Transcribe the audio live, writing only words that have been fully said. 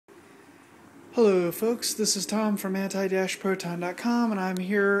Hello folks, this is Tom from anti-proton.com and I'm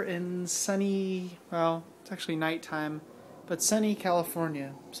here in sunny, well, it's actually nighttime, but sunny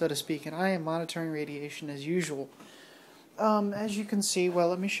California, so to speak, and I am monitoring radiation as usual. As you can see, well,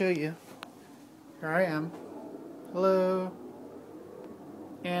 let me show you. Here I am. Hello.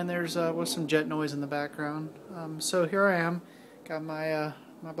 And there's some jet noise in the background. So here I am. Got my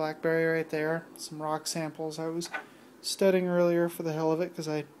BlackBerry right there. Some rock samples. I was studying earlier for the hell of it because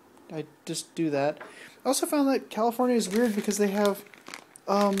I just do that. I also found that California is weird because they have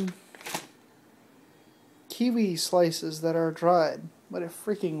kiwi slices that are dried. What a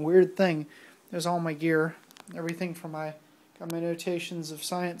freaking weird thing. There's all my gear. Everything from got my notations of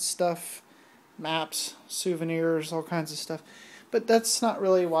science stuff, maps, souvenirs, all kinds of stuff. But that's not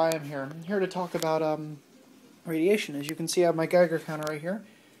really why I'm here. I'm here to talk about radiation. As you can see, I have my Geiger counter right here.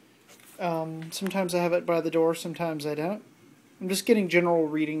 Sometimes I have it by the door, sometimes I don't. I'm just getting general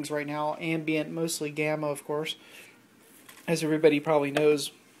readings right now, ambient, mostly gamma, of course. As everybody probably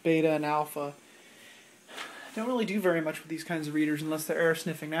knows, beta and alpha don't really do very much with these kinds of readers unless they're air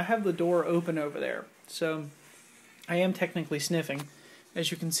sniffing. Now I have the door open over there, so I am technically sniffing.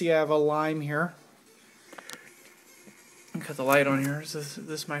 As you can see, I have a lime here. I'll cut the light on here, so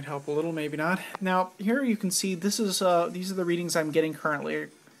this might help a little, maybe not. Now, here you can see these are the readings I'm getting currently.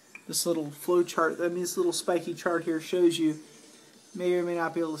 This little flow chart, this little spiky chart here shows you. May or may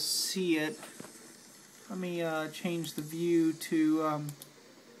not be able to see it. Let me change the view to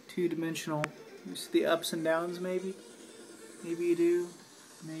two-dimensional. You see the ups and downs, maybe? Maybe you do.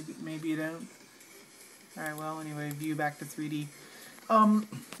 Maybe you don't. Alright, well, anyway, view back to 3D. I'm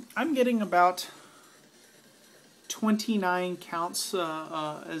getting about 29 counts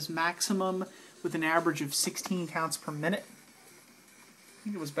as maximum, with an average of 16 counts per minute. I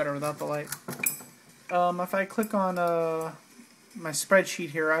think it was better without the light. If I click on my spreadsheet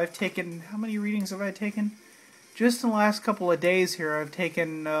here, I've taken, how many readings have I taken? Just in the last couple of days here, I've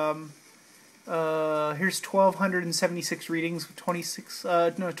taken, here's 1,276 readings with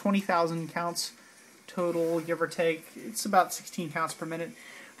 20,000 counts total, give or take. It's about 16 counts per minute.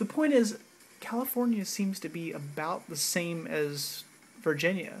 The point is, California seems to be about the same as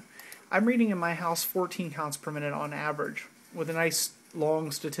Virginia. I'm reading in my house 14 counts per minute on average, with a nice long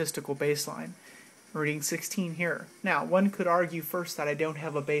statistical baseline. I'm reading 16 here. Now, one could argue first that I don't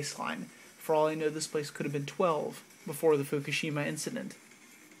have a baseline. For all I know, this place could have been 12 before the Fukushima incident.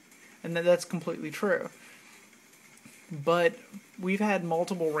 And that's completely true. But we've had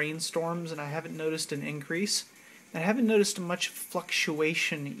multiple rainstorms, and I haven't noticed an increase. I haven't noticed much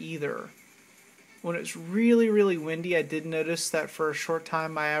fluctuation either. When it's really, really windy, I did notice that for a short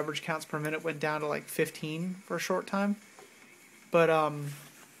time, my average counts per minute went down to like 15 for a short time. But, I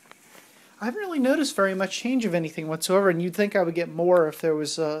haven't really noticed very much change of anything whatsoever, and you'd think I would get more if there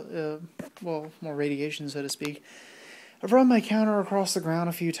was, well, more radiation, so to speak. I've run my counter across the ground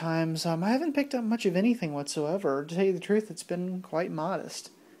a few times. I haven't picked up much of anything whatsoever. To tell you the truth, it's been quite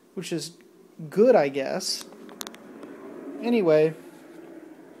modest, which is good, I guess. Anyway,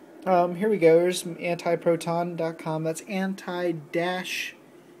 here we go. Here's anti-proton.com. That's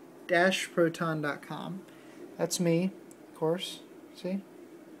anti-proton.com. That's me, of course. See?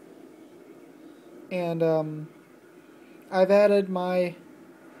 And I've added my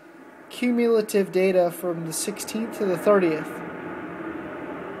cumulative data from the 16th to the 30th.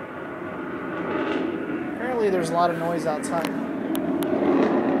 Apparently there's a lot of noise outside.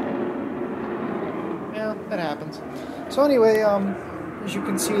 Yeah, that happens. So anyway, as you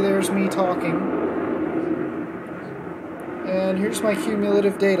can see, there's me talking. And here's my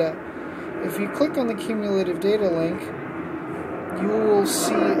cumulative data. If you click on the cumulative data link, you will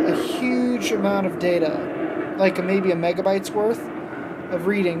see a huge amount of data, like maybe a megabyte's worth of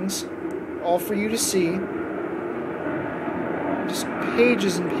readings, all for you to see. Just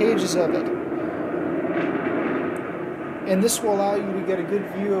pages and pages of it. And this will allow you to get a good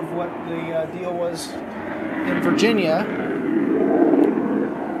view of what the deal was in Virginia.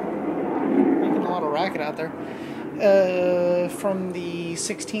 Making a lot of racket out there. From the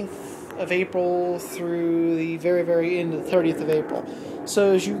 16th of April through the very, very end of the 30th of April.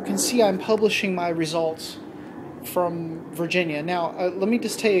 So as you can see, I'm publishing my results from Virginia. Now, let me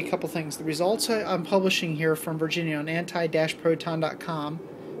just tell you a couple things. The results I'm publishing here from Virginia on anti-proton.com.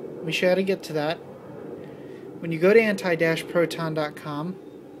 Let me show you how to get to that. When you go to anti-proton.com,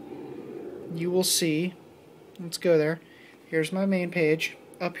 you will see, let's go there. Here's my main page.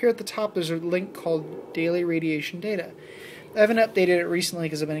 Up here at the top, there's a link called Daily Radiation Data. I haven't updated it recently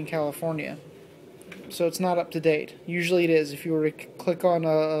because I've been in California, so it's not up to date. Usually it is. If you were to click on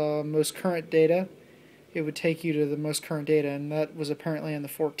most current data, it would take you to the most current data, and that was apparently on the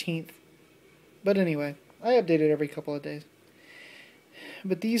 14th. But anyway, I update it every couple of days.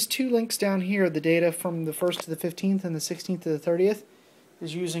 But these two links down here, the data from the 1st to the 15th and the 16th to the 30th,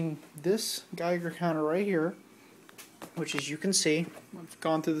 is using this Geiger counter right here, which, as you can see, I've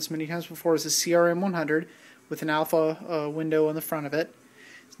gone through this many times before, is a CRM 100 with an alpha window on the front of it.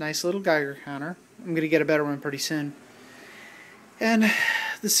 It's a nice little Geiger counter. I'm going to get a better one pretty soon. And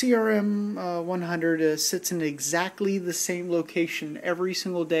the CRM 100 sits in exactly the same location every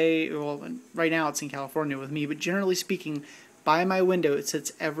single day. Well, right now it's in California with me, but generally speaking, by my window it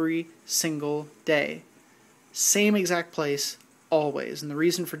sits every single day. Same exact place, always. And the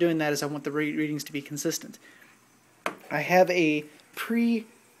reason for doing that is I want the readings to be consistent. I have a pre-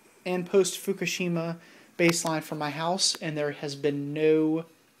 and post-Fukushima baseline for my house, and there has been no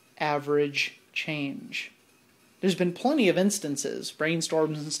average change. There's been plenty of instances,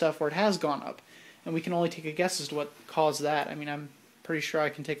 rainstorms and stuff, where it has gone up, and we can only take a guess as to what caused that. I mean, I'm pretty sure I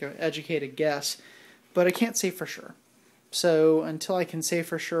can take an educated guess, but I can't say for sure. So until I can say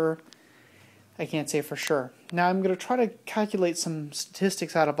for sure, I can't say for sure. Now I'm going to try to calculate some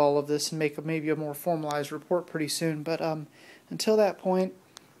statistics out of all of this and make maybe a more formalized report pretty soon, but until that point,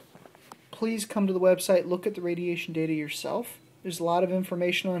 please come to the website, look at the radiation data yourself. There's a lot of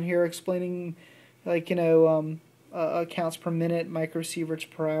information on here explaining, like, counts per minute, microsieverts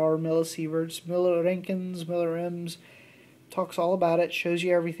per hour, millisieverts, milliroentgens, millirems. Talks all about it, shows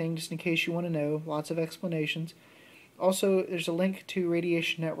you everything just in case you want to know. Lots of explanations. Also, there's a link to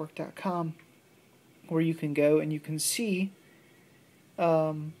radiationnetwork.com where you can go and you can see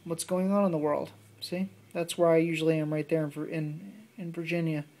what's going on in the world. See? That's where I usually am, right there in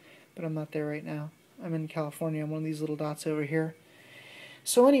Virginia. But I'm not there right now. I'm in California. I'm one of these little dots over here.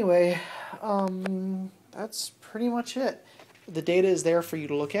 So anyway, that's pretty much it. The data is there for you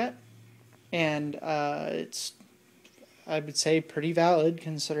to look at, and it's, I would say, pretty valid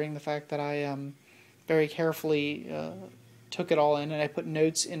considering the fact that I very carefully took it all in, and I put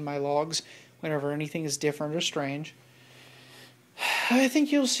notes in my logs whenever anything is different or strange. I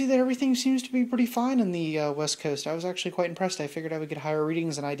think you'll see that everything seems to be pretty fine in the West Coast. I was actually quite impressed. I figured I would get higher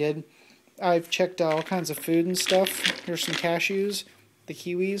readings than I did. I've checked all kinds of food and stuff. Here's some cashews, the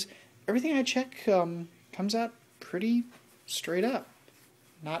kiwis. Everything I check comes out pretty straight up.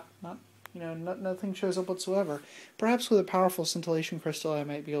 Nothing shows up whatsoever. Perhaps with a powerful scintillation crystal I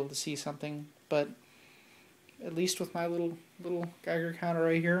might be able to see something, but at least with my little Geiger counter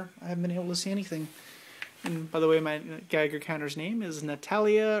right here, I haven't been able to see anything. And by the way, my Geiger counter's name is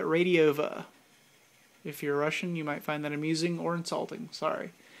Natalia Radiova. If you're Russian, you might find that amusing or insulting.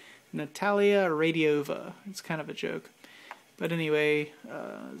 Sorry. Natalia Radiova. It's kind of a joke. But anyway,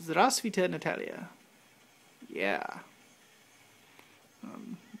 Zdravstvuyte, Natalia. Yeah.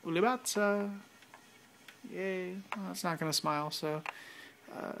 Ulibatsa. Yay. Well, it's not going to smile, so...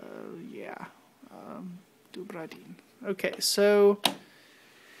 yeah. Dubradin. Okay, so...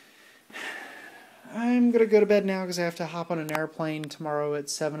 I'm going to go to bed now because I have to hop on an airplane tomorrow at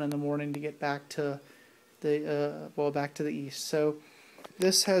 7 in the morning to get back to the, back to the east. So...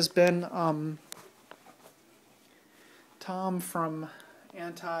 this has been Tom from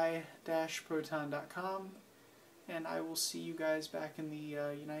anti-proton.com, and I will see you guys back in the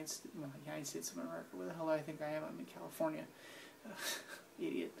United States of America. Where the hell do I think I am? I'm in California.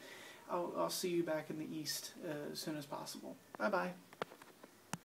 Idiot. I'll see you back in the East as soon as possible. Bye-bye.